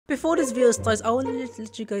Before this video starts, I want to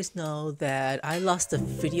let you guys know that I lost the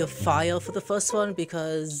video file for the first one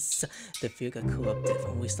because the video got corrupted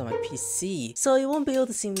when we started my PC. So you won't be able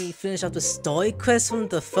to see me finish up the story quest from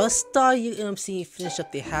the first start. You see me finish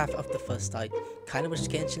up the half of the first start. Kind of wish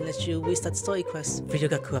Genshin lets you restart the story quest. Video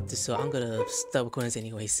got corrupted, so I'm gonna start recording this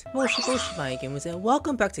anyways. Moshi my gamers, and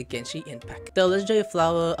welcome back to Genshin Impact. The legendary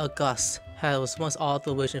flower August was once all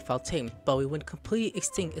the original felt tamed, but we went completely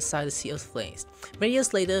extinct inside the Sea of Flames. Many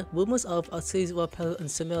years later, rumors of a series of Sumeru and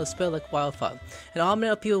Sumeru spread like wildfire, and all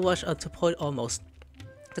manner of people rushed to port almost.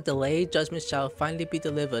 The delayed judgment shall finally be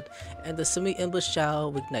delivered, and the semi ember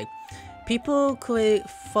shall ignite. People create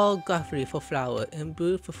photography for flower,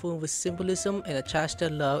 imbued with symbolism, and attach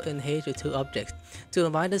their love and hatred to objects, to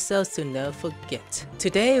remind themselves to never forget.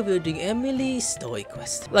 Today we're doing Emilie's story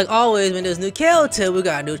quest. Like always, when there's new character, we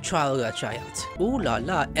got a new trial we gotta try out. Ooh la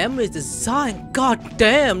la, Emilie's design, god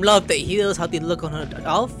damn, love the heels, how they look on her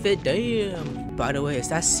outfit, damn. By the way, is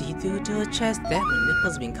that see-through to her chest? Damn, her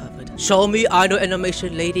nipples being covered. Show me idol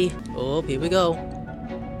animation, lady. Oh, here we go.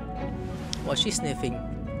 What's she sniffing?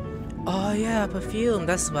 Oh yeah, perfume,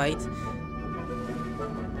 that's right.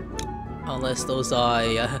 Unless those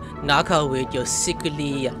are knockout with you're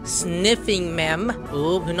secretly sniffing, ma'am.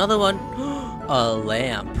 Ooh, another one. A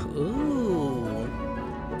lamp. Ooh.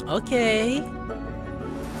 Okay.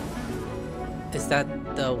 Is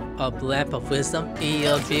that the lamp of wisdom?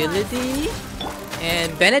 The ability?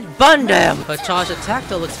 And Bennett Bundam! Her charge attack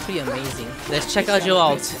though looks pretty amazing. Let's check out your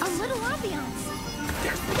ult.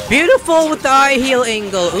 Beautiful with the eye heel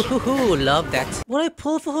angle. Ooh, love that. Would I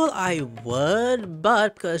pull for her? I would,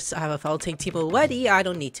 but because I have a Falting team already, I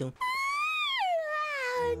don't need to.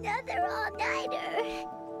 Another all-nighter.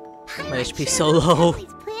 My HP so low. His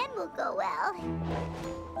plan will go well.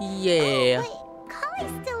 Yeah. Oh, but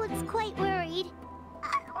Collie still looks quite worried.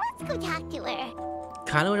 Let's go talk to her.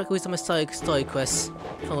 Kind of like my story quest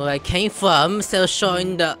from where I came from, instead of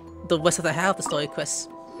showing the rest of the half of the story quest.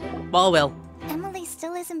 Well. Emilie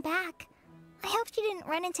still isn't back. I hope she didn't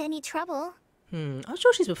run into any trouble. I'm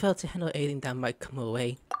sure she's prepared to handle anything that might come her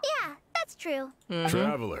way. Yeah, that's true.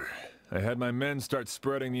 Traveler, I had my men start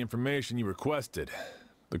spreading the information you requested.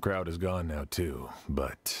 The crowd is gone now too,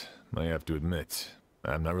 but I have to admit,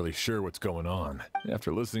 I'm not really sure what's going on.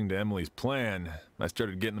 After listening to Emilie's plan, I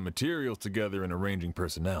started getting the materials together and arranging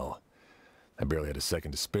personnel. I barely had a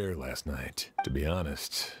second to spare last night. To be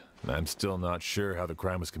honest, I'm still not sure how the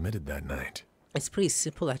crime was committed that night. It's pretty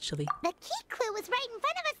simple, actually. The key clue was right in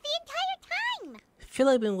front of us the entire time. I feel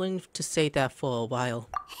like I've been wanting to say that for a while.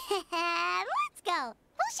 Let's go.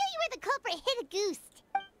 We'll show you where the culprit hid a goose.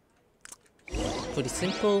 Pretty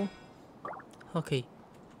simple. Okay.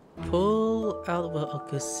 Pull out where a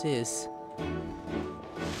goose is.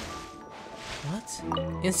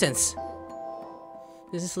 What? Incense.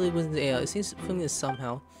 This is really in the air. It seems familiar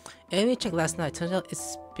somehow. Emilie checked last night. Turns out it's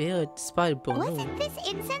spirit balloon. Wasn't this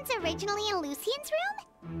incense originally in Lucian's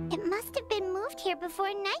room? It must have been moved here before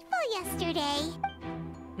nightfall yesterday.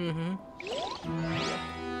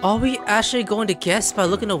 Are we actually going to guess by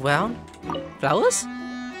looking around? Flowers?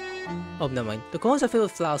 Oh, never mind. The corners are filled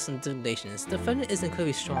with flowers and donations. The feminine is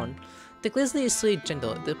incredibly strong. The glistening is sweet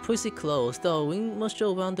gentle. The prissy clothes. The wing moisture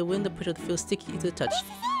around the window pressure feels sticky to the touch.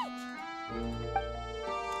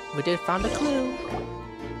 We did found a clue.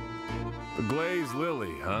 The glazed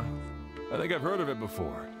lily, huh? I think I've heard of it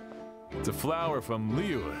before. It's a flower from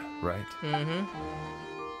Liyue, right?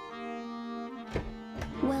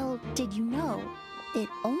 Well, did you know it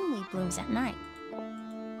only blooms at night?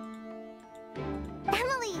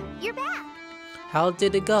 Emilie, you're back. How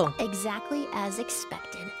did it go? Exactly as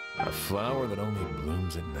expected. A flower that only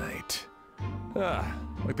blooms at night. Ah,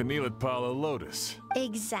 like the Neelitpala lotus.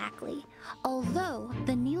 Exactly. Although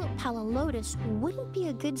the Neelitpala lotus wouldn't be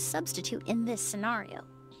a good substitute in this scenario.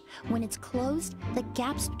 When it's closed, the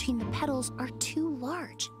gaps between the petals are too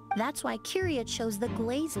large. That's why Kyria chose the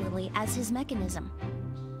glaze lily as his mechanism.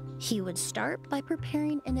 He would start by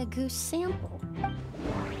preparing an Agoose sample.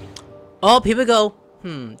 Oh, here we go.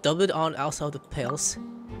 Doubled on outside of the petals.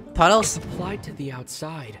 Petals? If applied to the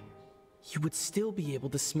outside, you would still be able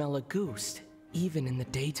to smell a goose, even in the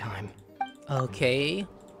daytime. Okay.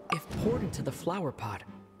 If poured into the flower pot,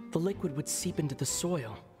 the liquid would seep into the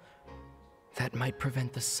soil. That might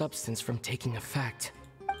prevent the substance from taking effect.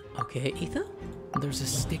 Okay, Ether? There's a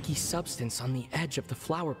sticky substance on the edge of the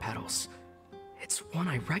flower petals. It's one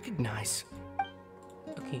I recognize.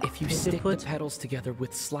 Okay. If you stick the petals together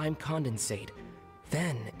with slime condensate,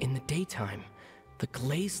 then, in the daytime, the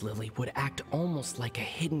glaze lily would act almost like a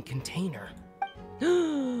hidden container.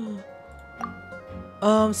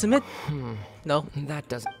 Submit. No, that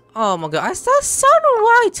doesn't. Oh my god, that sounded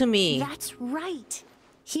right to me. That's right.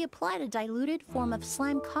 He applied a diluted form of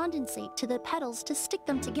slime condensate to the petals to stick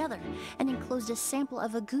them together and enclosed a sample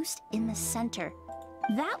of Auguste in the center.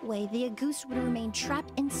 That way, the Auguste would remain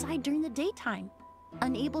trapped inside during the daytime,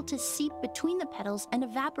 unable to seep between the petals and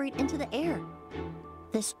evaporate into the air.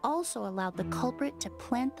 This also allowed the culprit to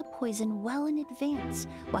plant the poison well in advance,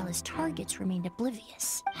 while his targets remained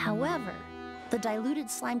oblivious. However, the diluted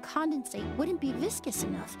slime condensate wouldn't be viscous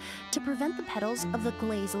enough to prevent the petals of the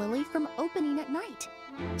glaze lily from opening at night.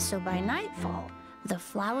 So by nightfall, the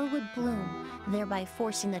flower would bloom, thereby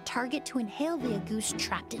forcing the target to inhale the Auguste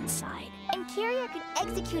trapped inside. And Carrier could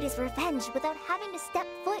execute his revenge without having to step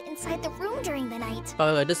foot inside the room during the night.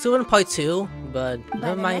 By the way, this is in part 2, but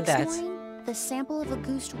never mind that. Morning, the sample of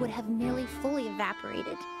Auguste would have nearly fully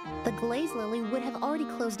evaporated. The glaze lily would have already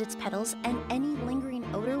closed its petals, and any lingering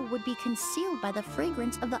odor would be concealed by the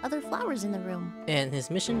fragrance of the other flowers in the room. And his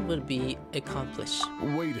mission would be accomplished.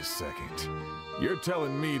 Wait a second. You're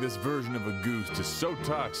telling me this version of Auguste is so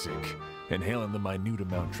toxic, inhaling the minute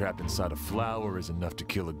amount trapped inside a flower is enough to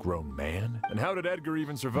kill a grown man? And how did Edgar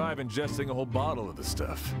even survive ingesting a whole bottle of the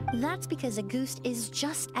stuff? That's because Auguste is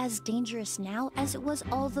just as dangerous now as it was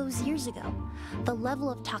all those years ago. The level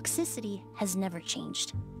of toxicity has never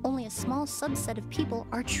changed. Only a small subset of people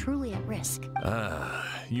are truly at risk. Ah,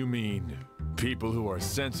 you mean people who are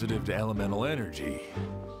sensitive to elemental energy.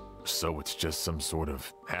 So it's just some sort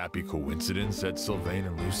of happy coincidence that Sylvain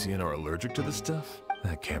and Lucien are allergic to the stuff?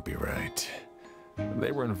 That can't be right.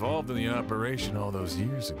 They were involved in the operation all those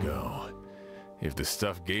years ago. If the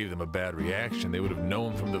stuff gave them a bad reaction, they would have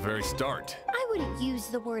known from the very start. I wouldn't use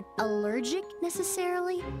the word allergic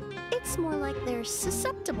necessarily. It's more like they're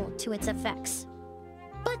susceptible to its effects.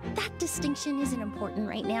 But that distinction isn't important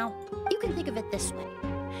right now. You can think of it this way.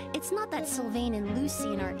 It's not that Sylvain and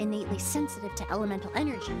Lucien are innately sensitive to elemental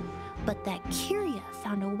energy, but that Kyria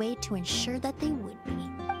found a way to ensure that they would be.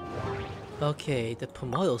 Okay, the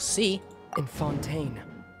Primordial Sea. In Fontaine,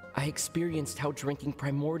 I experienced how drinking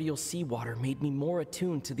primordial seawater made me more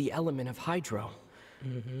attuned to the element of hydro.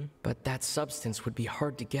 But that substance would be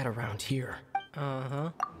hard to get around here.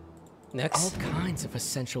 Next. All kinds of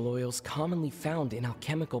essential oils commonly found in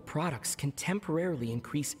alchemical products can temporarily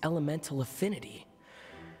increase elemental affinity.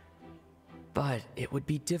 But it would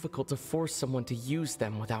be difficult to force someone to use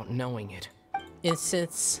them without knowing it.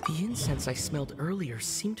 Incense. The incense I smelled earlier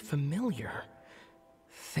seemed familiar.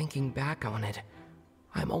 Thinking back on it,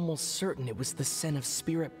 I'm almost certain it was the scent of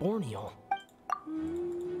Spirit Borneal.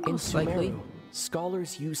 In likely. Sumeru,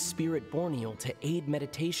 scholars use Spirit Borneal to aid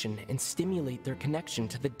meditation and stimulate their connection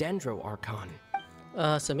to the Dendro Archon.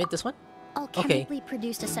 Submit this one? Alchemically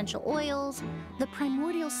produced essential oils, the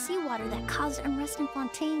primordial seawater that caused unrest in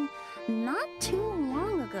Fontaine not too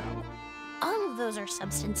long ago. All of those are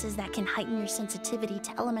substances that can heighten your sensitivity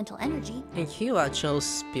to elemental energy. And here I chose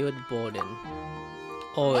Spirit Borden.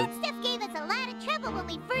 Oh, That stuff gave us a lot of trouble when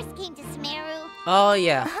we first came to Sumeru. oh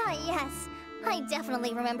yeah. Ah, yes. I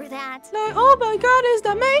definitely remember that. Like, oh my god, it's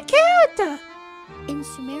the main character! In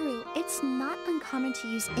Sumeru, it's not uncommon to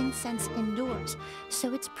use incense indoors,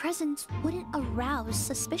 so its presence wouldn't arouse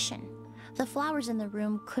suspicion. The flowers in the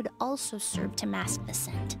room could also serve to mask the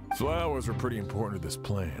scent. Flowers were pretty important to this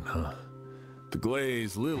plan, huh? The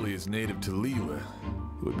glazed lily is native to Liyue.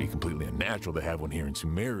 It would be completely unnatural to have one here in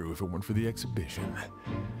Sumeru if it weren't for the exhibition.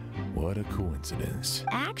 What a coincidence.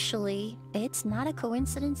 Actually, it's not a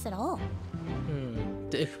coincidence at all.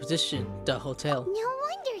 The exposition, the hotel. No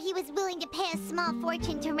wonder he was willing to pay a small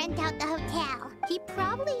fortune to rent out the hotel. He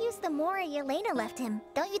probably used the Mora Yelena left him,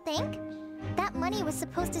 don't you think? That money was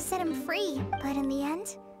supposed to set him free, but in the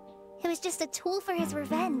end, it was just a tool for his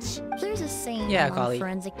revenge. There's a saying Yeah, among Golly.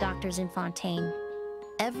 forensic doctors in Fontaine.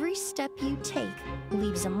 Every step you take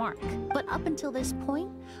leaves a mark. But up until this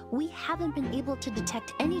point, we haven't been able to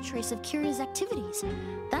detect any trace of Kyria's activities.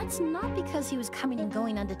 That's not because he was coming and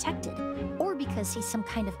going undetected, or because he's some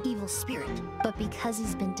kind of evil spirit, but because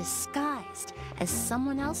he's been disguised as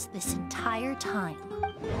someone else this entire time.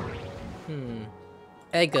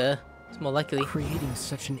 Edgar, it's more likely. Creating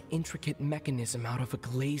such an intricate mechanism out of a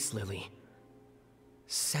glaze lily.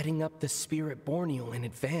 Setting up the Spirit Borneal in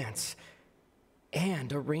advance.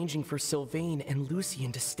 And arranging for Sylvain and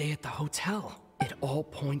Lucien to stay at the hotel. It all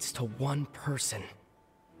points to one person.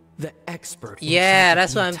 The expert in Yeah, charge of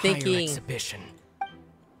that's the what I'm entire thinking. Exhibition.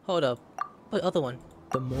 Hold up. What other one?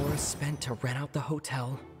 The Mora spent to rent out the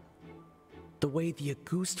hotel. The way the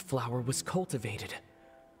Auguste flower was cultivated.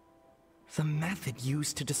 The method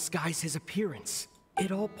used to disguise his appearance.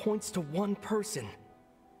 It all points to one person.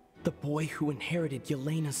 The boy who inherited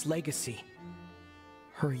Yelena's legacy.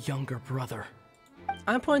 Her younger brother.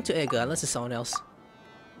 I'm pointing to Edgar unless it's someone else.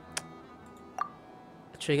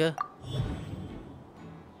 Trigger.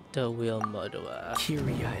 The Wheel Murderer.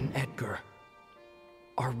 Kiria and Edgar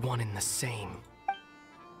are one and the same.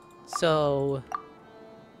 So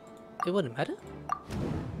it wouldn't matter?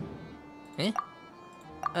 Eh?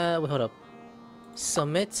 Wait, hold up.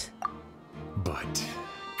 Submit. But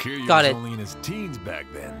Kiryu Got was it. only in his teens back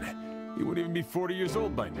then. He wouldn't even be 40 years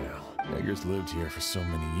old by now. Edgar's lived here for so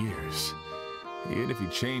many years. Even if he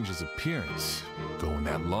changed his appearance, going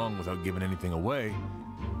that long without giving anything away,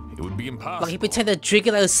 it would be impossible. Like he pretended to drink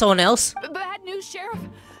it like it was someone else? Bad news, Sheriff.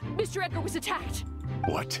 Mr. Edgar was attacked.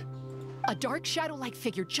 What? A dark shadow-like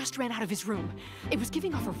figure just ran out of his room. It was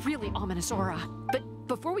giving off a really ominous aura. But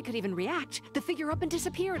before we could even react, the figure up and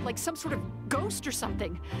disappeared like some sort of ghost or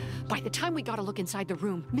something. By the time we got a look inside the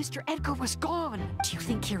room, Mr. Edgar was gone. Do you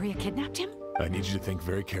think Kiria kidnapped him? I need you to think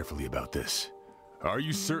very carefully about this. Are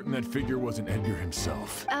you certain that figure wasn't Edgar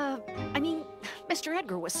himself? I mean, Mr.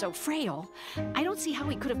 Edgar was so frail. I don't see how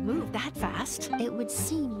he could have moved that fast. It would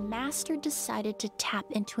seem Master decided to tap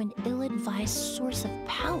into an ill-advised source of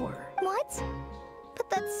power. What? But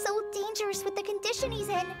that's so dangerous with the condition he's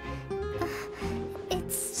in.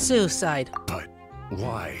 It's... Suicide. But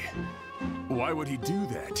why? Why would he do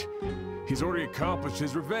that? He's already accomplished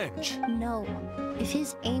his revenge. No. If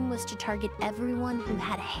his aim was to target everyone who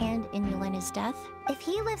had a hand in Yelena's death, If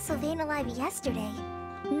he left Sylvain alive yesterday,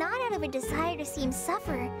 not out of a desire to see him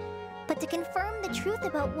suffer, but to confirm the truth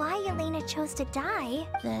about why Yelena chose to die,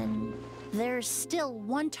 then there's still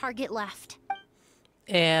one target left.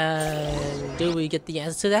 And do we get the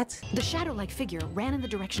answer to that? The shadow-like figure ran in the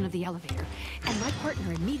direction of the elevator, and my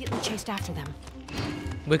partner immediately chased after them.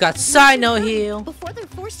 We got Sino here. Before they're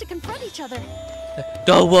forced to confront each other.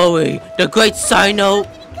 Don't worry, the great Sino. go!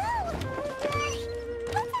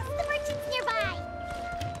 Let's ask the merchants nearby.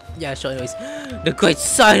 Yeah, sure. Anyways, the great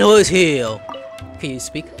Sino is here. Can you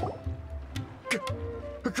speak?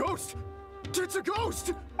 A ghost! It's a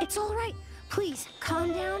ghost! It's all right. Please,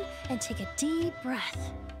 calm down and take a deep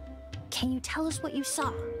breath. Can you tell us what you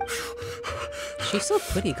saw? She's so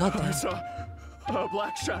pretty, I goddamn. saw a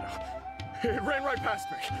black shadow. It ran right past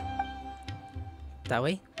me. That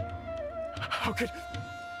way? How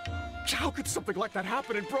could something like that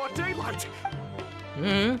happen in broad daylight?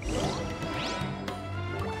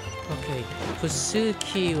 Okay, pursue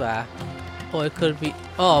Kira. Or it could be.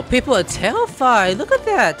 Oh, people are terrified. Look at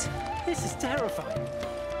that. This is terrifying.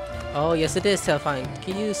 Oh, yes, it is terrifying.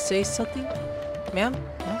 Can you say something, ma'am?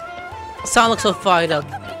 Sound looks so fired up.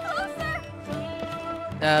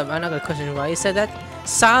 I'm not gonna question why you said that.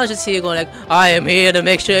 Sound just here going like, I am here to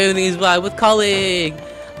make sure everything is right with colleague.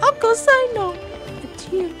 Of course I know. It's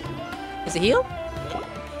you. Is it here?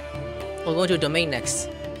 We're going to a domain next.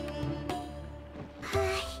 If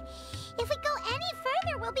we go any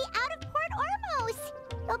further, we'll be out of Port Ormos.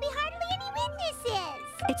 There'll be hardly any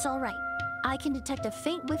witnesses. It's all right. I can detect a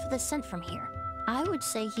faint whiff of the scent from here. I would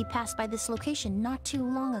say he passed by this location not too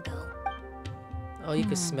long ago. Oh, you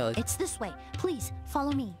can smell it. It's this way. Please,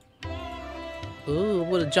 follow me. Ooh,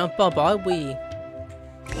 what a jump up, are we?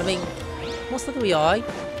 I mean, most likely we are.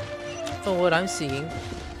 From what I'm seeing.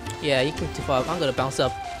 Yeah, you can too far. I'm gonna bounce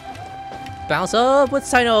up. Bounce up with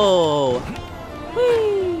Sino!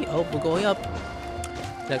 Whee! Oh, we're going up.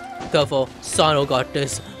 Like, careful. Sino got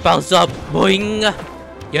this. Bounce up! Boing!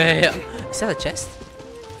 Yeah! Is that a chest?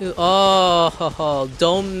 Ooh, oh,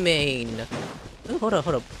 domain. Ooh, hold up.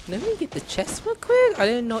 Let me get the chest real quick. I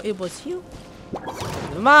didn't know it was you.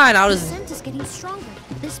 Never mind, I The was. scent is getting stronger.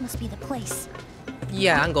 This must be the place.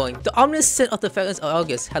 Yeah, I'm going. The ominous scent of the fragrance of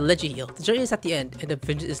August had led you here. The journey is at the end, and the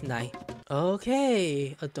vengeance is nigh.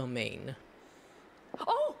 Okay, a domain.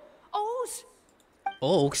 Oh! O's!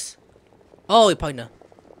 Oaks? Oh, your partner.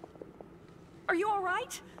 Are you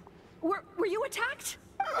alright? Were you attacked?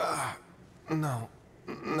 No,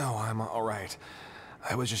 I'm all right.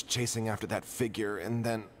 I was just chasing after that figure, and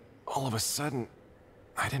then all of a sudden,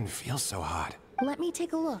 I didn't feel so hot. Let me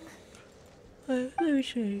take a look. Let me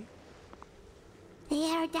see. The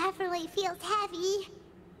air definitely feels heavy.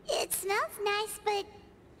 It smells nice, but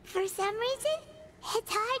for some reason,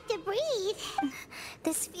 it's hard to breathe.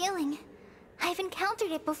 This feeling, I've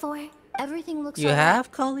encountered it before. Everything looks You all right.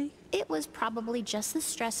 have, colleague? It was probably just the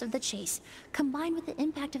stress of the chase, combined with the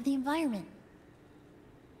impact of the environment.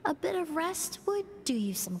 A bit of rest would do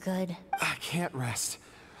you some good. I can't rest.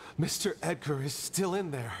 Mr. Edgar is still in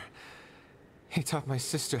there. He taught my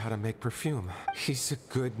sister how to make perfume. He's a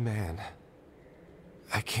good man.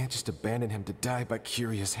 I can't just abandon him to die by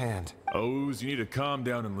Kiria's hand. O's, you need to calm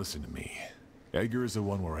down and listen to me. Edgar is the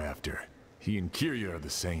one we're after. He and Kiria are the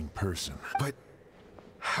same person. But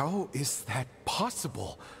How is that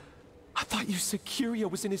possible? I thought you said Kiria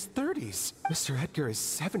was in his 30s. Mr. Edgar is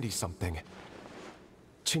 70-something.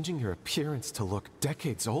 Changing your appearance to look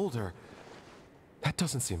decades older, that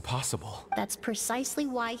doesn't seem possible. That's precisely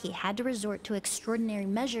why he had to resort to extraordinary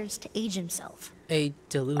measures to age himself. A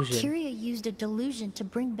delusion. Kiria used a delusion to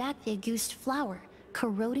bring back the Auguste flower,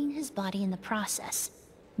 corroding his body in the process,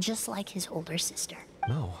 just like his older sister.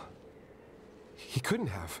 No. He couldn't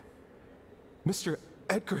have. Mr.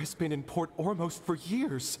 Edgar has been in Port Ormos for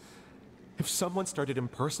years. If someone started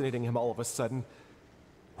impersonating him all of a sudden,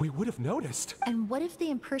 we would have noticed. And what if the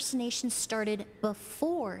impersonation started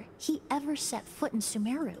before he ever set foot in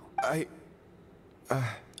Sumeru?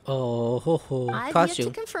 Oh, ho, ho. I've Caught yet you.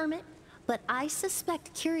 to confirm it, but I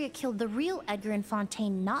suspect Kiria killed the real Edgar in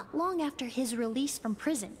Fontaine not long after his release from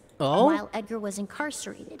prison. Oh? While Edgar was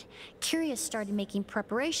incarcerated, Kiria started making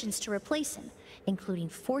preparations to replace him, including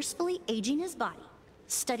forcefully aging his body,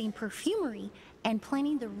 studying perfumery, and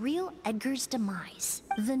planning the real Edgar's demise.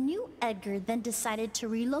 The new Edgar then decided to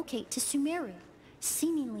relocate to Sumeru,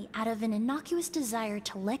 seemingly out of an innocuous desire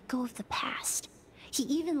to let go of the past. He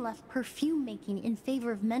even left perfume making in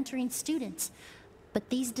favor of mentoring students. But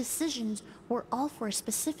these decisions were all for a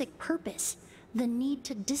specific purpose: the need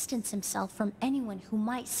to distance himself from anyone who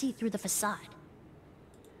might see through the facade.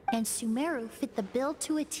 And Sumeru fit the bill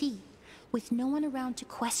to a T, with no one around to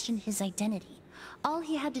question his identity. All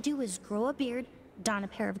he had to do was grow a beard, don a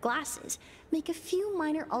pair of glasses, make a few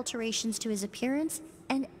minor alterations to his appearance,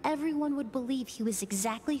 and everyone would believe he was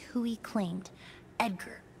exactly who he claimed: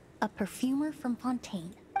 Edgar, a perfumer from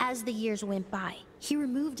Fontaine. As the years went by, he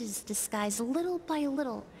removed his disguise little by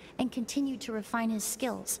little and continued to refine his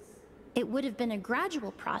skills. It would have been a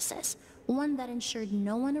gradual process, one that ensured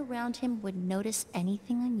no one around him would notice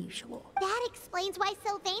anything unusual. That explains why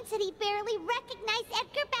Sylvain said he barely recognized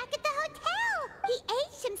Edgar back at the hotel. He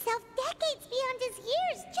aged himself decades beyond his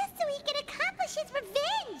years just so he could accomplish his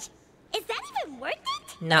revenge. Is that even worth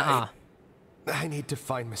it? Nuh-uh. I need to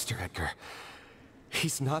find Mr. Edgar.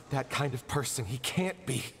 He's not that kind of person. He can't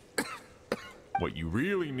be. What you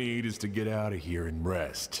really need is to get out of here and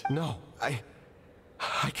rest. No, I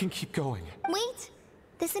can keep going. Wait.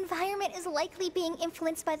 This environment is likely being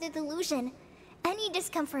influenced by the delusion. Any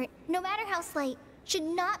discomfort, no matter how slight, should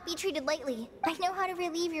not be treated lightly. I know how to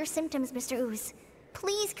relieve your symptoms, Mr. Ooze.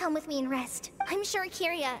 Please come with me and rest. I'm sure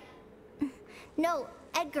Kiria... No,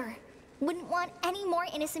 Edgar wouldn't want any more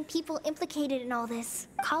innocent people implicated in all this.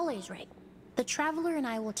 Kale's right. The Traveler and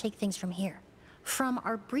I will take things from here. From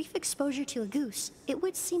our brief exposure to a goose, it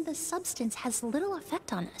would seem the substance has little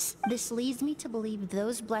effect on us. This leads me to believe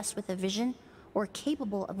those blessed with a vision or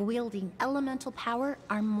capable of wielding elemental power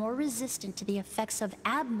are more resistant to the effects of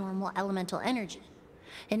abnormal elemental energy.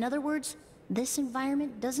 In other words, this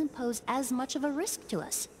environment doesn't pose as much of a risk to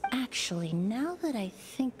us. Actually, now that I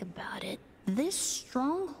think about it, this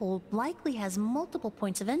stronghold likely has multiple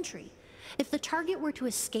points of entry. If the target were to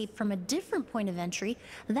escape from a different point of entry,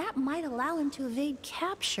 that might allow him to evade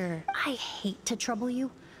capture. I hate to trouble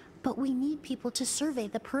you, but we need people to survey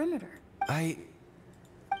the perimeter. Hey,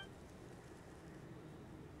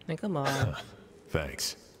 come on.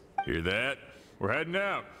 Thanks. Hear that? We're heading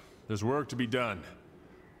out. There's work to be done.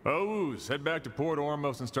 Ooze, head back to Port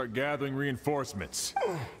Ormos and start gathering reinforcements.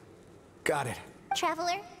 Got it.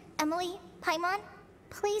 Traveler, Emilie, Paimon,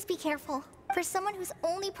 please be careful. For someone whose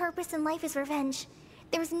only purpose in life is revenge,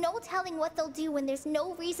 there's no telling what they'll do when there's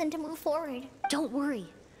no reason to move forward. Don't worry.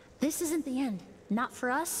 This isn't the end. Not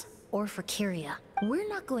for us or for Kiria. We're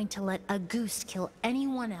not going to let a goose kill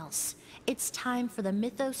anyone else. It's time for the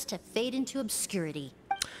mythos to fade into obscurity.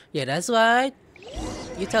 Yeah, that's right.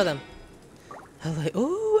 You tell them. I'm like,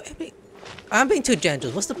 ooh, I'm being too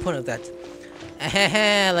gentle. What's the point of that?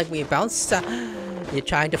 Like we bounce. You're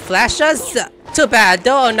trying to flash us? Too bad.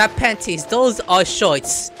 Those are not panties. Those are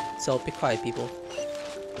shorts. So be quiet, people.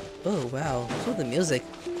 Oh wow, feel the music.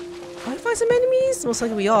 Can I find some enemies? Most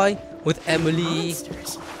likely we are. With Emilie.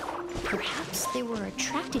 Monsters. Perhaps they were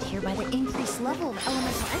attracted here by the increased level of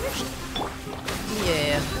elemental energy.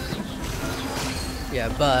 Yeah. Yeah,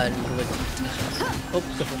 but oh,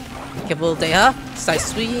 careful there. Start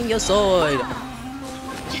swinging your sword.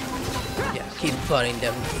 Yeah, keep burning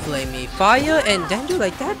them flamey fire and then do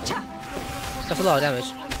like that. That's a lot of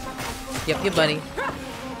damage. Yep, you're burning.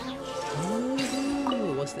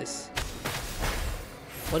 Ooh, what's this?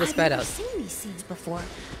 What is bad out? I've never seen these seeds before.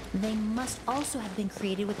 They must also have been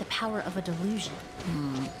created with the power of a delusion.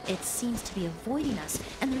 It seems to be avoiding us,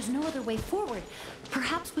 and there's no other way forward.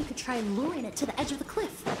 Perhaps we could try luring it to the edge of the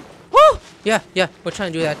cliff. Woo! Yeah, we're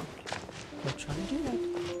trying to do that. We're trying to do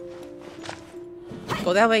that.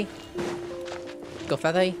 Go that way. go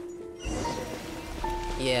further.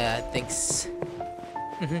 Yeah, thanks.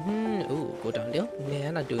 Ooh, go down there. Yeah,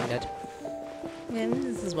 I'm not doing that. Yeah,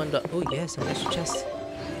 this is one. Oh yes, an extra chest.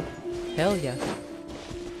 Hell yeah.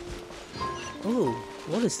 Ooh,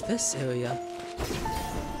 what is this area?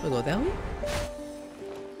 We'll go that way.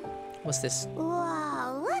 What's this?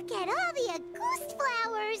 Whoa, look at all the Auguste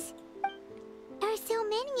flowers! There are so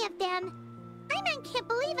many of them. Paimon can't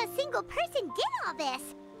believe a single person did all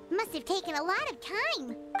this. Must have taken a lot of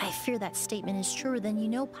time. I fear that statement is truer than you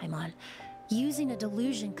know, Paimon. Using a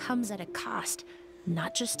delusion comes at a cost.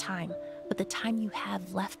 Not just time, but the time you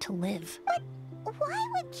have left to live. But why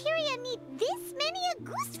would Kiria need this many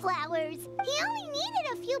Auguste flowers? He only needed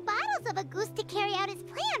a few bottles of Auguste to carry out his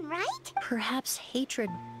plan, right? Perhaps hatred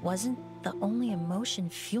wasn't the only emotion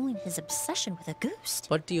fueling his obsession with Auguste.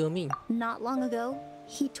 What do you mean? Not long ago,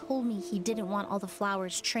 he told me he didn't want all the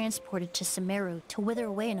flowers transported to Sumeru to wither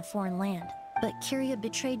away in a foreign land. But Kiria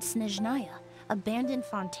betrayed Snezhnaya, abandoned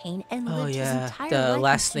Fontaine, and lived his entire the life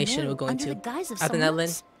last in nation Sumeru we're going under to. the guise of Up in someone Netherland.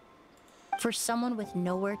 else. For someone with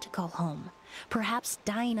nowhere to call home, perhaps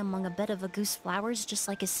dying among a bed of Auguste flowers just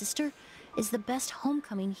like his sister is the best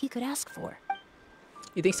homecoming he could ask for.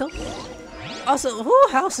 You think so? Also,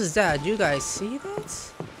 whose house is that? Do you guys see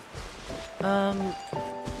that?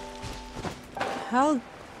 How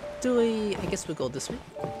do we... I guess we go this way.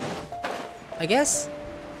 I guess?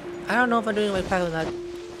 I don't know if I'm doing my path or not.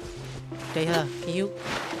 Deha, can you...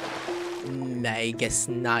 Nah, I guess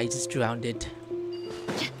not. I just drowned it.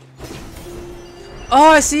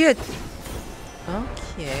 Oh, I see it!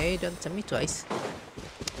 Okay, don't tell me twice.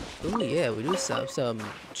 Oh yeah, we do some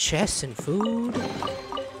chests and food.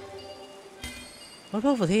 What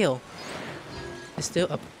about over here? It's still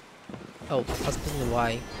up. Oh, I was pressing the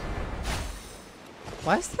Y.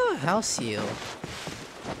 Why is there a house here?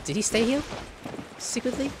 Did he stay here?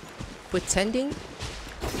 Secretly? Pretending?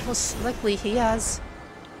 Most likely he has.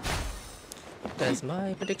 That's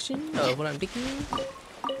my prediction of what I'm thinking.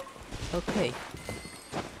 Okay.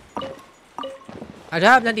 I don't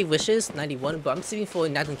have 90 wishes, 91, but I'm saving for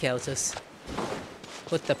 19 characters.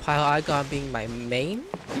 With the pile icon being my main,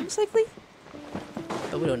 most likely?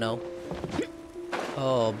 But we don't know.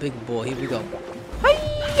 Oh, big boy, here we go.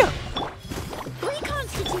 Hiya!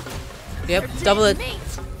 Yep, double it.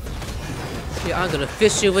 Yeah, I'm gonna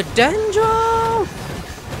fish you with Dendro!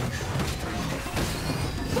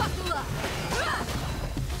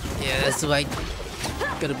 Yeah, that's right.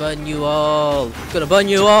 Gonna burn you all! Gonna burn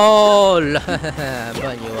you all!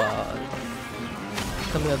 Burn you all.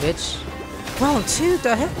 Come here, bitch. Round 2,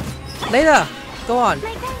 the heck? Later! Go on!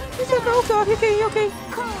 Okay.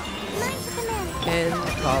 And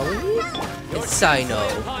Kali? It's Sino.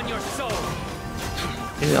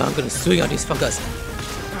 Yeah, I'm gonna swing on these fuckers.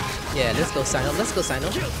 Yeah, let's go Sino, let's go Sino.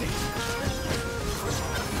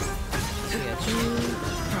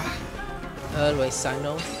 Always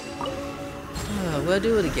Sino. We'll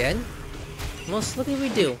do it again. Most likely we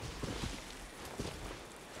do.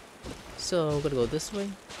 So we're gonna go this way.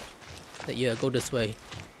 Yeah, go this way.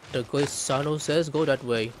 The great Sano says go that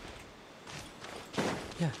way.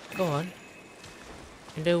 Yeah, go on.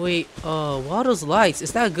 And then we what are those lights?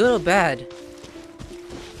 Is that good or bad?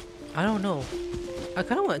 I don't know. I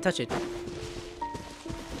kinda wanna touch it.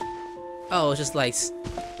 Oh, it's just lights.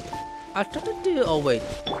 I tried to do wait.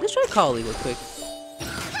 Let's try Kali real quick.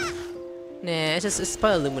 Nah, it's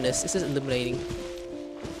part of luminous. It's just illuminating.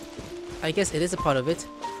 I guess it is a part of it.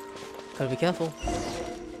 Gotta be careful.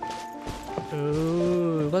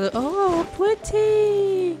 Ooh, oh,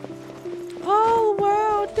 pretty! Oh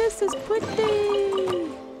wow, this is pretty!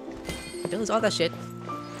 Don't lose all that shit.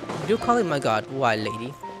 You're calling my god. Why,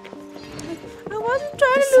 lady? I wasn't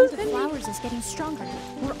trying to lose any. The flowers is getting stronger.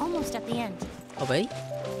 We're almost at the end. Oh, buddy?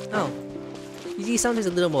 Oh. Usually sound takes a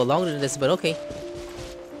little more longer than this, but okay.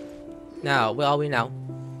 Now, where are we now?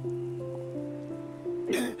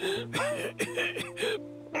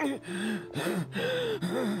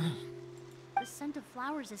 The scent of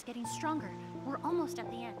flowers is getting stronger. We're almost at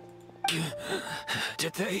the end.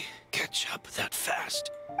 Did they catch up that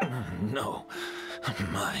fast? No.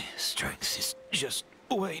 My strength is just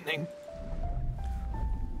waning.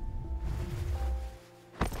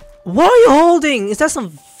 What are you holding? Is that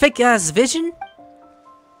some fake ass vision?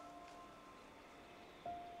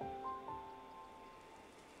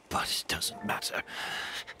 But it doesn't matter.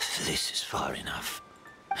 This is far enough.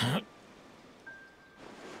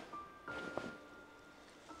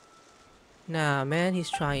 Nah, man, he's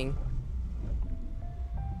trying.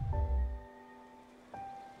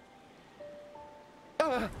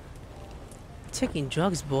 Taking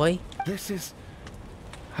drugs, boy. This is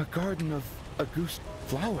a garden of Auguste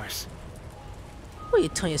flowers. What are you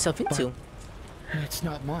turning yourself into? It's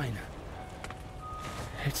not mine.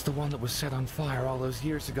 It's the one that was set on fire all those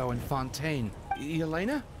years ago in Fontaine.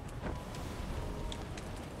 Yelena?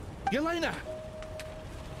 Yelena!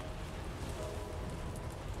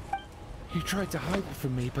 You tried to hide it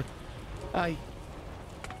from me, but I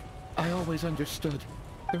always understood.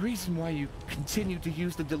 The reason why you continued to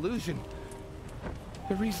use the delusion,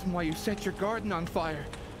 the reason why you set your garden on fire,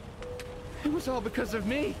 it was all because of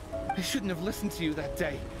me. I shouldn't have listened to you that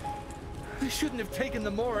day. I shouldn't have taken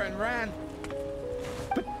the Mora and ran.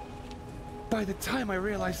 But by the time I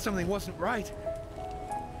realized something wasn't right,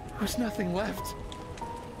 there was nothing left.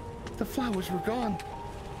 The flowers were gone.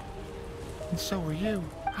 And so were you.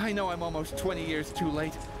 I know I'm almost 20 years too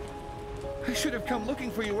late. I should have come looking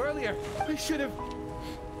for you earlier. I should have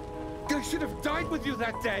died with you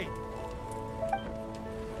that day.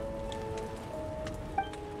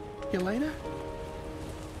 Yelena?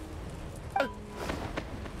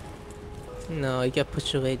 No, you got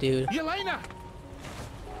pushed away, dude. Yelena!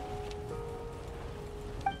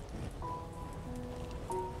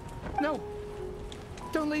 No!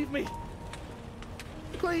 Don't leave me!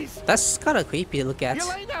 Please! That's kind of creepy to look at.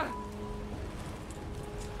 Yelena!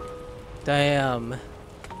 Damn.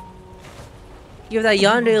 You have that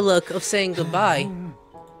yonder look of saying goodbye.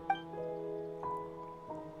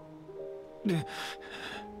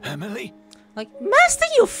 Emilie? Like, Master,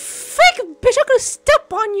 you fake bitch! I'm gonna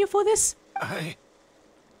step on you for this!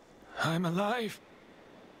 I'm alive.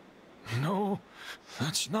 No,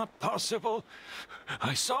 that's not possible.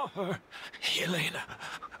 I saw her, Yelena.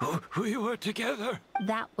 We were together.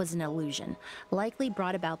 That was an illusion, likely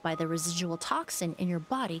brought about by the residual toxin in your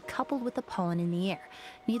body coupled with the pollen in the air,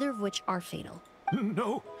 neither of which are fatal.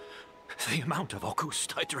 No, the amount of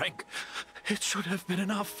August I drank, it should have been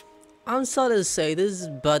enough. I'm sorry to say this,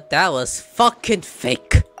 but that was fucking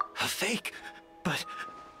fake. A fake? But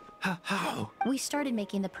how? We started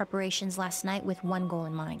making the preparations last night with one goal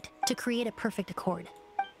in mind, to create a perfect accord.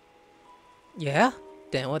 Yeah?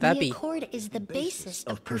 Then what'd that The be? accord is the basis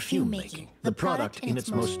of Perfume making, the product in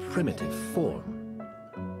its most primitive form.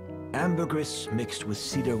 Ambergris mixed with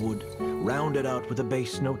cedar wood, rounded out with a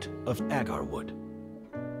base note of agar wood.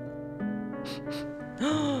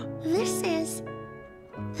 This is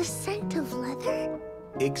the scent of leather?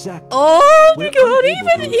 Exactly. Oh my We're god,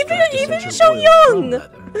 unable to extract even essential so oils from young!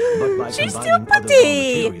 leather, but by She's still combining other raw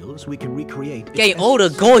pretty! materials, we can recreate its Getting older,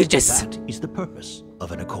 essence. gorgeous! That is the purpose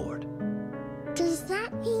of an accord. Does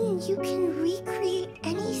that mean you can recreate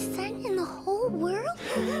any scent in the whole world?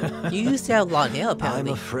 You used to have long hair, I'm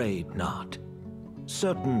apparently. afraid not.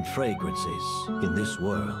 Certain fragrances in this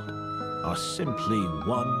world are simply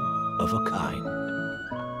one of a kind.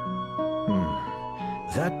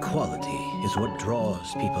 That quality is what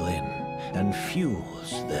draws people in and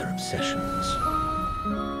fuels their obsessions.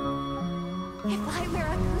 If I wear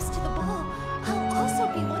a goose to the ball, I'll also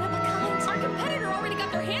be one of a kind. Our competitor already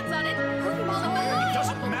got their hands on it. It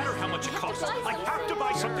doesn't matter how much it costs. I have to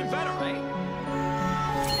buy something better.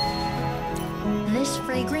 This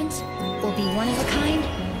fragrance will be one of a kind,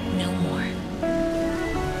 no more.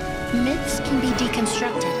 Myths can be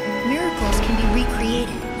deconstructed, miracles can be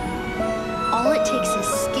recreated. All it takes is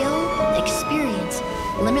skill, experience,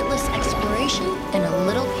 limitless exploration, and a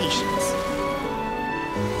little patience.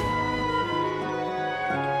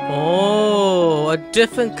 Oh, a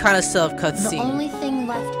different kind of The self-cutscene. only thing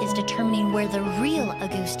left is determining where the real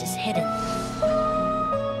Auguste is hidden.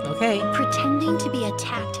 Okay. Pretending to be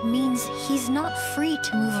attacked means he's not free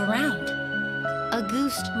to move around.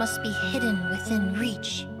 Auguste must be hidden within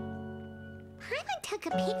reach. Paimon took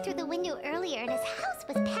a peek through the window earlier and his house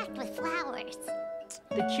was packed with flowers.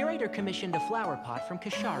 The curator commissioned a flower pot from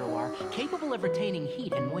Kasharawar, capable of retaining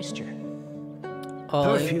heat and moisture.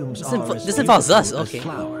 Oh, Perfumes this are involves us, beautiful as okay.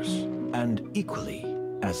 flowers, and equally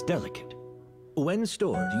as delicate. When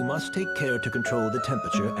stored, you must take care to control the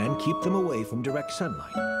temperature and keep them away from direct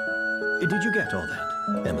sunlight. Did you get all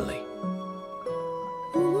that, Emilie?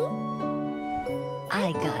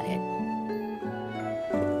 I got it.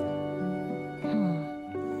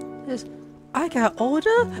 Yes. I got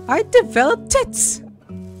older, I developed tits.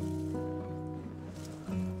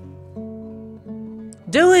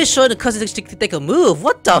 Dude is showing the cousins to take a move.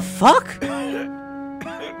 What the fuck?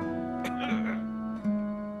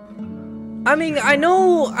 I mean, I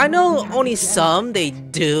know only some they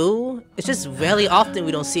do. It's just very often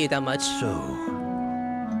we don't see it that much. So,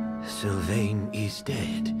 Sylvain is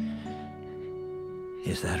dead.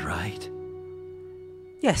 Is that right?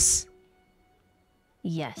 Yes.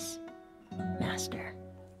 Yes, Master.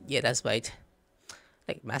 Yeah, that's right.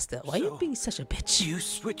 Like, Master, why are you being such a bitch? You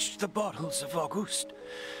switched the bottles of Auguste.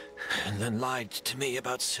 and then lied to me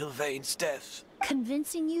about Sylvain's death.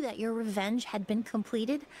 Convincing you that your revenge had been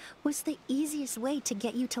completed was the easiest way to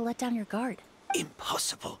get you to let down your guard.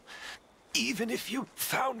 Impossible. Even if you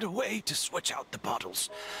found a way to switch out the bottles,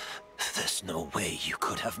 there's no way you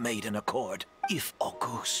could have made an accord. If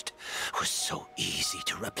Auguste was so easy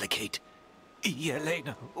to replicate,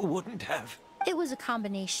 Yelena wouldn't have. It was a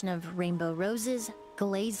combination of rainbow roses,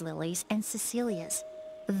 glazed lilies, and Cecilias.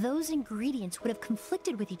 Those ingredients would have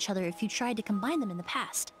conflicted with each other if you tried to combine them in the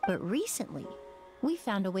past. But recently, we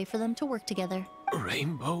found a way for them to work together.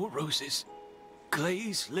 Rainbow roses,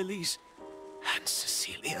 glazed lilies, and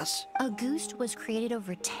Cecilias? Auguste was created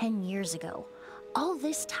over 10 years ago. All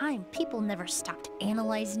this time, people never stopped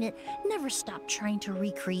analyzing it, never stopped trying to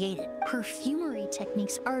recreate it. Perfumery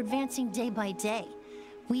techniques are advancing day by day.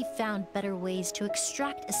 We found better ways to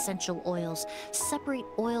extract essential oils, separate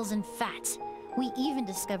oils and fats. We even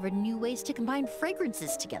discovered new ways to combine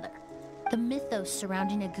fragrances together. The mythos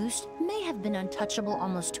surrounding Auguste may have been untouchable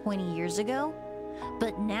almost 20 years ago,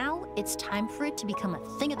 but now it's time for it to become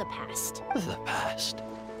a thing of the past. The past?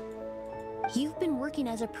 You've been working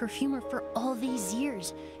as a perfumer for all these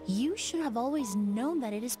years. You should have always known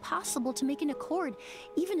that it is possible to make an accord,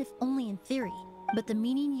 even if only in theory. But the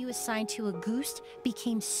meaning you assigned to Auguste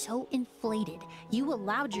became so inflated, you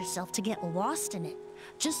allowed yourself to get lost in it.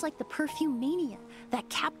 Just like the perfume mania that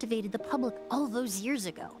captivated the public all those years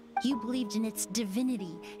ago. You believed in its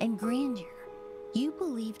divinity and grandeur. You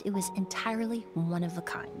believed it was entirely one of a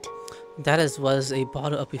kind. That was a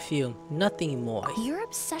bottle of perfume, nothing more. Your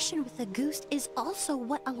obsession with Auguste is also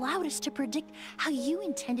what allowed us to predict how you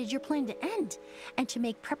intended your plan to end, and to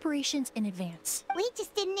make preparations in advance. We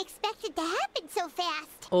just didn't expect it to happen so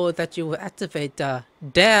fast. Or that you would activate the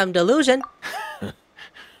damn delusion.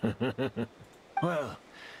 Well,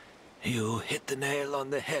 you hit the nail on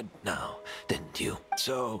the head now, didn't you?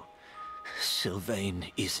 So,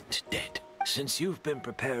 Sylvain isn't dead. Since you've been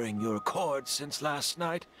preparing your accord since last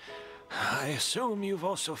night, I assume you've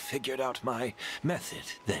also figured out my method,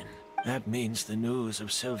 then. That means the news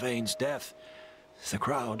of Sylvain's death. The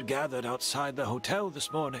crowd gathered outside the hotel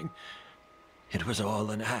this morning. It was all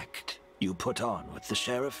an act you put on with the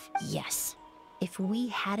sheriff? Yes. If we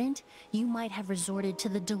hadn't, you might have resorted to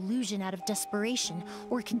the delusion out of desperation,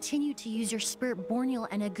 or continued to use your spirit borneal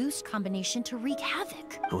and Auguste combination to wreak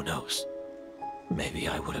havoc. Who knows? Maybe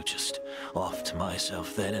I would have just offed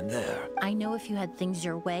myself then and there. I know if you had things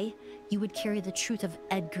your way, you would carry the truth of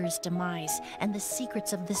Edgar's demise and the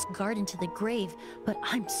secrets of this garden to the grave, but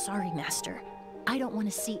I'm sorry, Master. I don't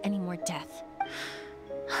want to see any more death.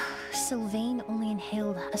 Sylvain only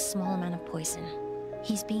inhaled a small amount of poison.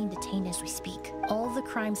 He's being detained as we speak. All the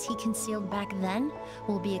crimes he concealed back then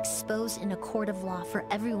will be exposed in a court of law for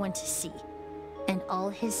everyone to see, and all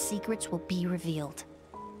his secrets will be revealed.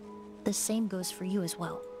 The same goes for you as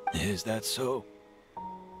well. Is that so?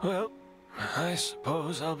 Well, I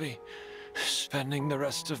suppose I'll be spending the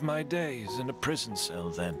rest of my days in a prison cell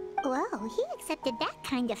then. Whoa, he accepted that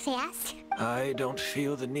kind of fast. I don't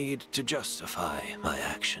feel the need to justify my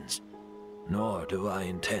actions, nor do I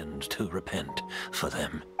intend to repent for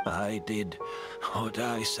them. I did what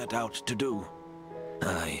I set out to do.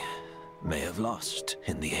 I may have lost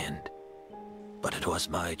in the end, but it was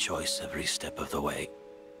my choice every step of the way.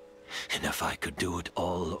 And if I could do it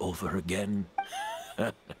all over again...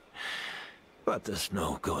 But there's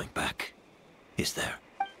no going back, is there?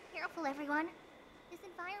 Careful, everyone. This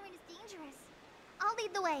environment is dangerous. I'll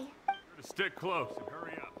lead the way. To stick close and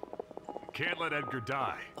hurry up. You can't let Edgar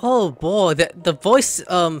die. Oh boy, the voice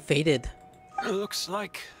faded. Looks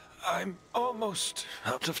like I'm almost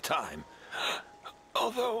out of time.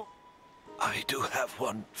 Although, I do have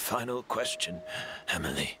one final question,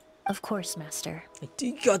 Emilie. Of course, Master.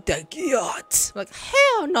 You got that yacht. Like,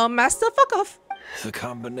 hell no, Master, fuck off. The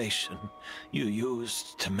combination you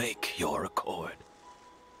used to make your accord.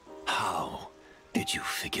 How did you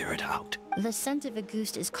figure it out? The scent of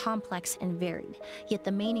Auguste is complex and varied, yet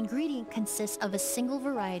the main ingredient consists of a single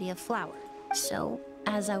variety of flower. So,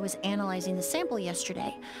 as I was analyzing the sample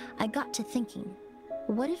yesterday, I got to thinking,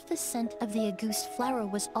 what if the scent of the Auguste flower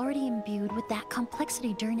was already imbued with that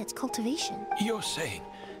complexity during its cultivation? You're saying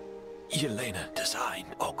Yelena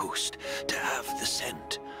designed Auguste to have the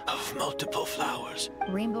scent of multiple flowers?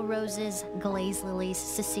 Rainbow roses, glazed lilies,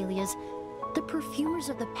 Cecilias. The perfumers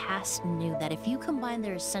of the past knew that if you combine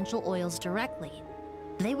their essential oils directly,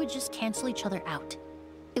 they would just cancel each other out.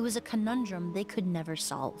 It was a conundrum they could never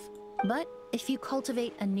solve. But if you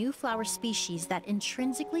cultivate a new flower species that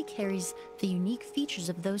intrinsically carries the unique features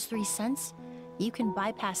of those three scents, you can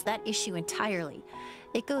bypass that issue entirely.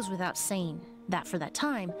 It goes without saying that for that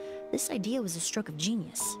time, this idea was a stroke of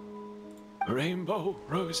genius. rainbow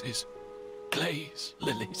roses, glaze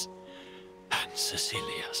lilies, and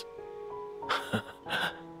Cecilias.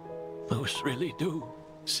 Those really do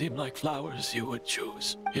seem like flowers you would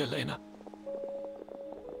choose, Yelena.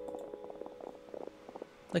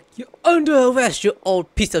 Like, you're under arrest, you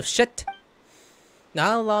old piece of shit!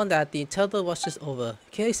 Now how long that the tether was just over.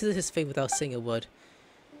 Can you see his face without saying a word?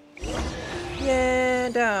 Yeah,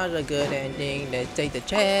 that was a good ending. Let's take the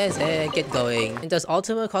chance and get going. And thus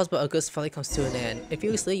ultimate caused by August finally comes to an end. A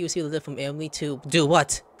few weeks later, you see a letter from Emilie to do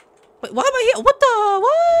what? Wait, why am I here? What the?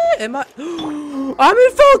 What? Am I? I'm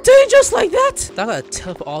in Fontaine just like that? I gotta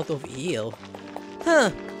teleport all the way here.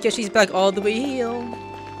 Huh? Guess she's back all the way here.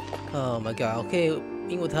 Oh my god. Okay,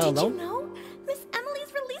 being with her alone. Did you know? Miss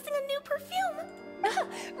Emily's releasing a new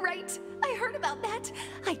perfume. Right. I heard about that.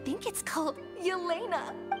 I think it's called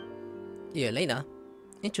Yelena. Yelena?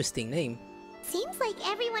 Interesting name. Seems like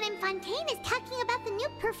everyone in Fontaine is talking about the new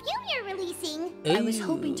perfume you're releasing. I was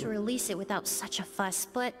hoping to release it without such a fuss,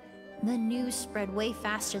 but the news spread way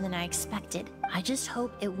faster than I expected. I just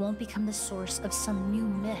hope it won't become the source of some new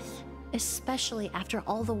myth, especially after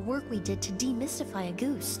all the work we did to demystify a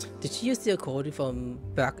goose. Did you use the accordion from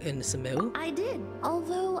back in Sumeru? I did,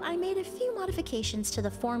 although I made a few modifications to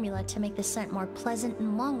the formula to make the scent more pleasant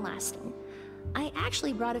and long-lasting. I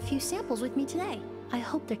actually brought a few samples with me today. I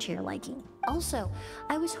hope they're to your liking. Also,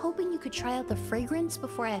 I was hoping you could try out the fragrance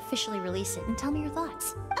before I officially release it and tell me your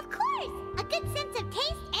thoughts. Of course! A good sense of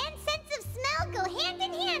taste and sense of smell go hand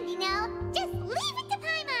in hand, you know? Just leave it to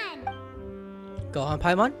Paimon! Go on,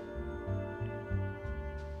 Paimon?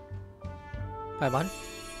 Paimon?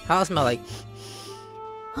 How's it smell like?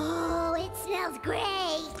 Oh, it smells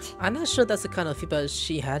great! I'm not sure that's the kind of feedback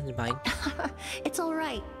she had in mind. It's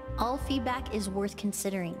alright. All feedback is worth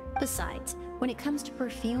considering. Besides, when it comes to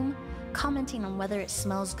perfume, commenting on whether it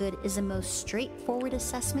smells good is the most straightforward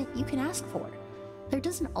assessment you can ask for. There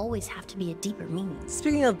doesn't always have to be a deeper meaning.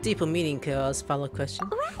 Speaking of deeper meaning, Chaos, follow question.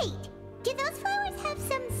 Right! Do those flowers have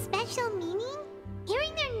some special meaning?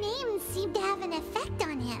 Hearing their names seemed to have an effect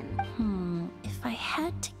on him. If I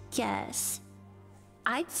had to guess,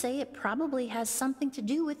 I'd say it probably has something to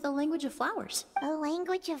do with the language of flowers. A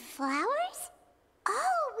language of flowers?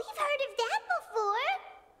 Oh, we've heard of that before!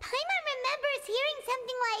 Paimon remembers hearing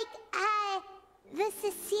something like, the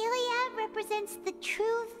Cecilia represents the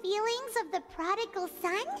true feelings of the prodigal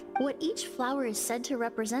son? What each flower is said to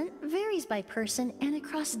represent varies by person and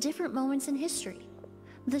across different moments in history.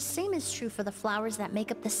 The same is true for the flowers that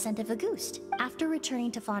make up the scent of Auguste. After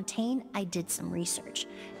returning to Fontaine, I did some research,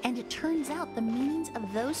 and it turns out the meanings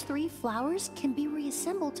of those 3 flowers can be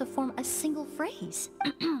reassembled to form a single phrase.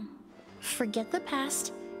 Forget the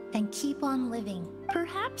past and keep on living.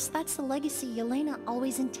 Perhaps that's the legacy Yelena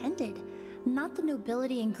always intended, not the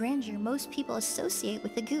nobility and grandeur most people associate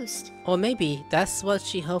with Auguste. Or maybe that's what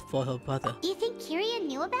she hoped for her brother. You think Kiria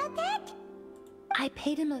knew about that? I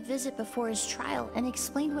paid him a visit before his trial and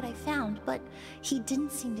explained what I found, but he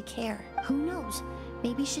didn't seem to care. Who knows?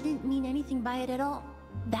 Maybe she didn't mean anything by it at all.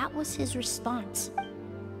 That was his response.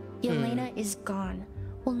 Yelena is gone.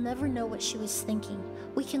 We'll never know what she was thinking.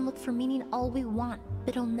 We can look for meaning all we want,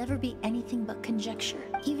 but it'll never be anything but conjecture.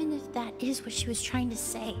 Even if that is what she was trying to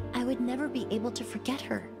say, I would never be able to forget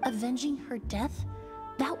her. Avenging her death?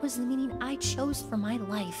 That was the meaning I chose for my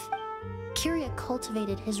life. Kiria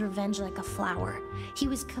cultivated his revenge like a flower. He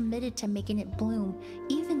was committed to making it bloom,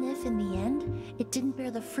 even if in the end, it didn't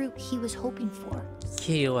bear the fruit he was hoping for.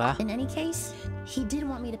 Kiria. In any case, he did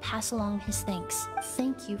want me to pass along his thanks.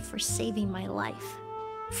 Thank you for saving my life.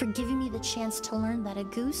 For giving me the chance to learn that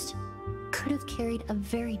Auguste could have carried a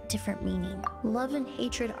very different meaning. Love and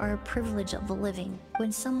hatred are a privilege of the living.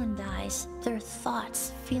 When someone dies, their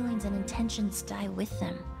thoughts, feelings, and intentions die with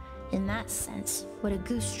them. In that sense, what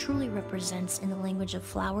Auguste truly represents in the language of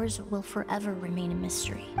flowers will forever remain a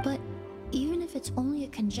mystery. But even if it's only a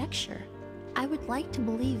conjecture, I would like to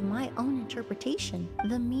believe my own interpretation.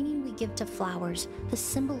 The meaning we give to flowers, the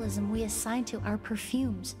symbolism we assign to our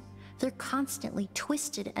perfumes, they're constantly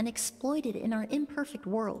twisted and exploited in our imperfect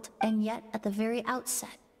world. And yet, at the very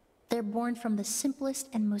outset, they're born from the simplest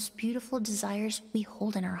and most beautiful desires we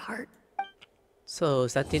hold in our heart. So,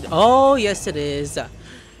 is that it? Oh, yes it is.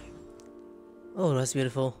 Oh, that's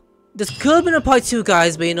beautiful. This could have been a part 2,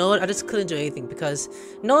 guys, but you know what? I just couldn't do anything because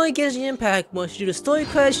knowing Genshin Impact, once you do the story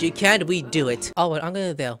quest, you can't redo it. Oh, well, I'm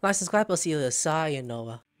gonna do. Like, subscribe, I'll see you later.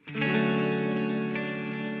 Sayonara.